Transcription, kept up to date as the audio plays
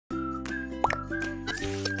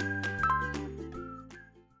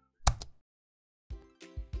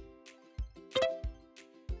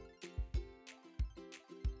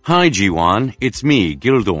Hi, Jiwon. It's me,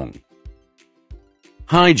 Gildong.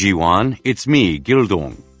 Hi, Jiwon. It's me,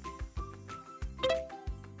 Gildong.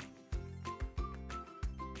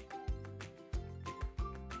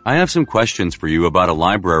 I have some questions for you about a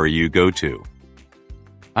library you go to.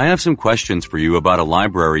 I have some questions for you about a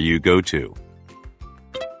library you go to.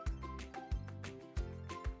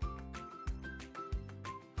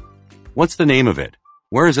 What's the name of it?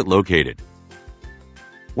 Where is it located?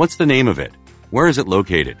 What's the name of it? Where is it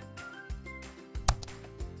located?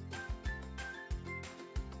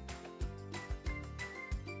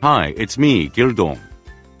 Hi, it's me, Gildong.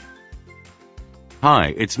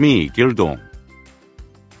 Hi, it's me, Gildong.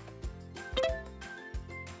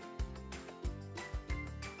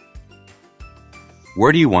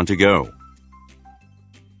 Where do you want to go?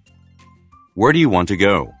 Where do you want to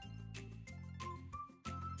go?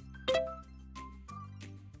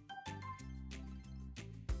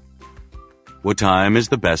 What time is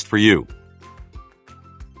the best for you?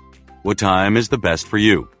 What time is the best for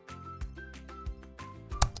you?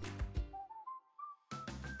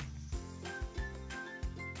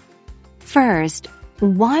 First,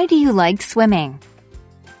 why do you like swimming?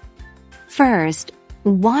 First,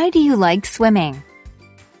 why do you like swimming?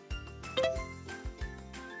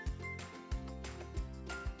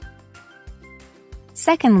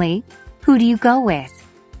 Secondly, who do you go with?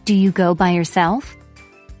 Do you go by yourself?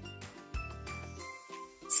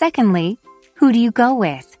 Secondly, who do you go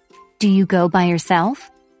with? Do you go by yourself?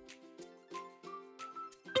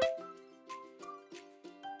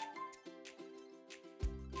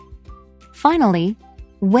 Finally,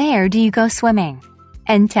 where do you go swimming?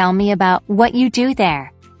 And tell me about what you do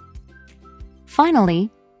there. Finally,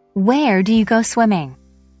 where do you go swimming?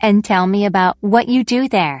 And tell me about what you do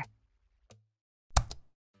there.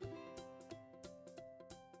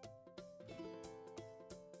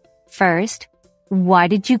 First, why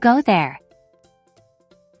did you go there?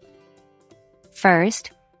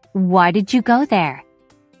 First, why did you go there?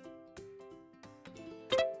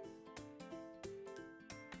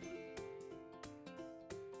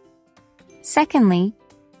 Secondly,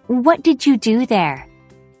 what did you do there?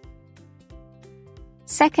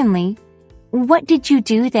 Secondly, what did you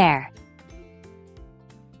do there?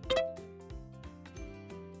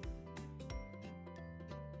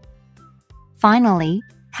 Finally,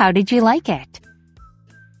 how did you like it?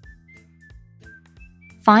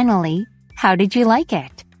 Finally, how did you like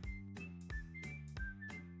it?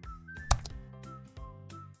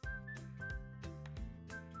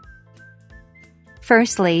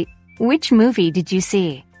 Firstly, which movie did you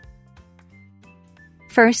see?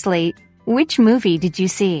 Firstly, which movie did you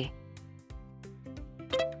see?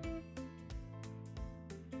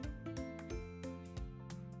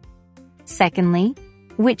 Secondly,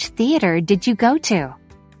 which theater did you go to?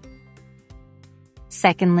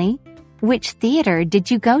 Secondly, which theater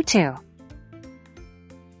did you go to?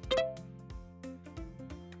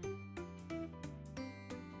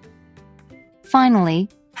 Finally,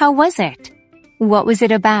 how was it? What was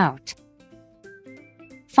it about?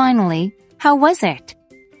 Finally, how was it?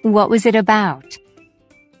 What was it about?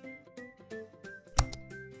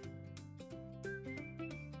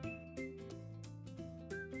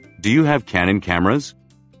 Do you have Canon cameras?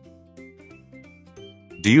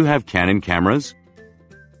 Do you have Canon cameras?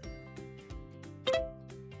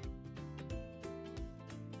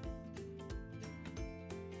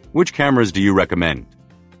 Which cameras do you recommend?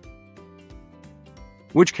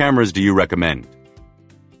 Which cameras do you recommend?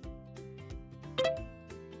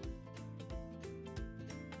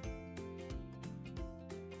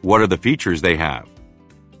 What are the features they have?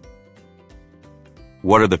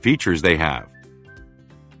 What are the features they have?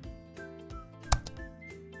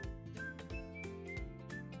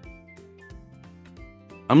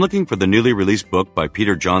 I'm looking for the newly released book by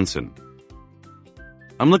Peter Johnson.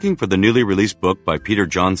 I'm looking for the newly released book by Peter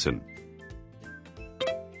Johnson.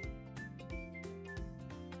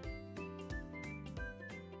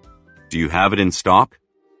 Do you have it in stock?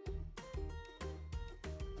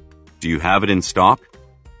 Do you have it in stock?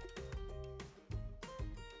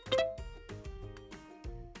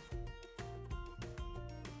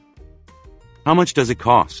 How much does it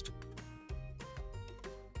cost?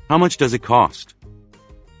 How much does it cost?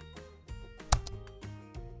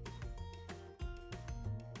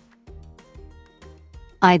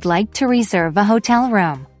 I'd like to reserve a hotel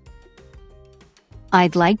room.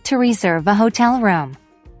 I'd like to reserve a hotel room.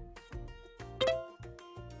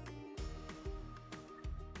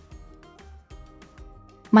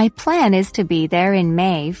 My plan is to be there in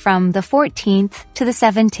May from the 14th to the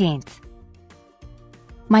 17th.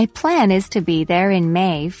 My plan is to be there in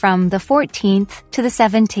May from the 14th to the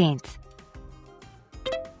 17th.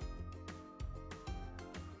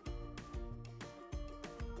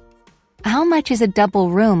 How much is a double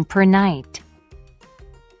room per night?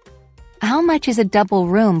 How much is a double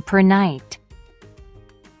room per night?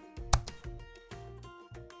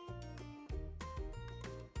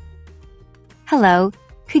 Hello,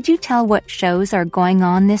 could you tell what shows are going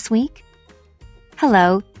on this week?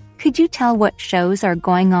 Hello, could you tell what shows are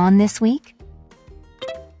going on this week?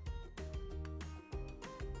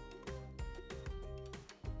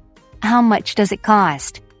 How much does it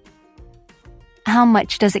cost? How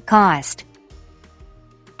much does it cost?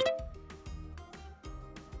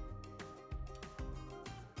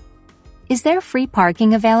 Is there free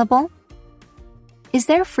parking available? Is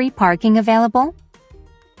there free parking available?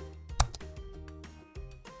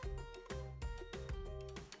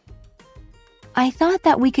 I thought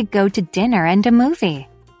that we could go to dinner and a movie.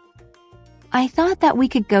 I thought that we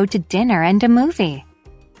could go to dinner and a movie.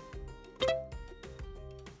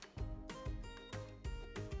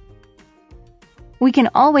 We can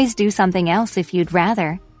always do something else if you'd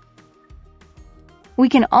rather. We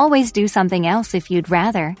can always do something else if you'd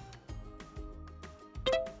rather.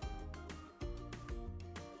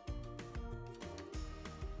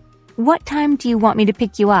 What time do you want me to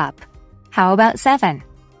pick you up? How about 7?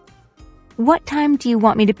 What time do you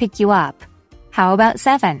want me to pick you up? How about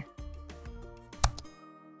 7?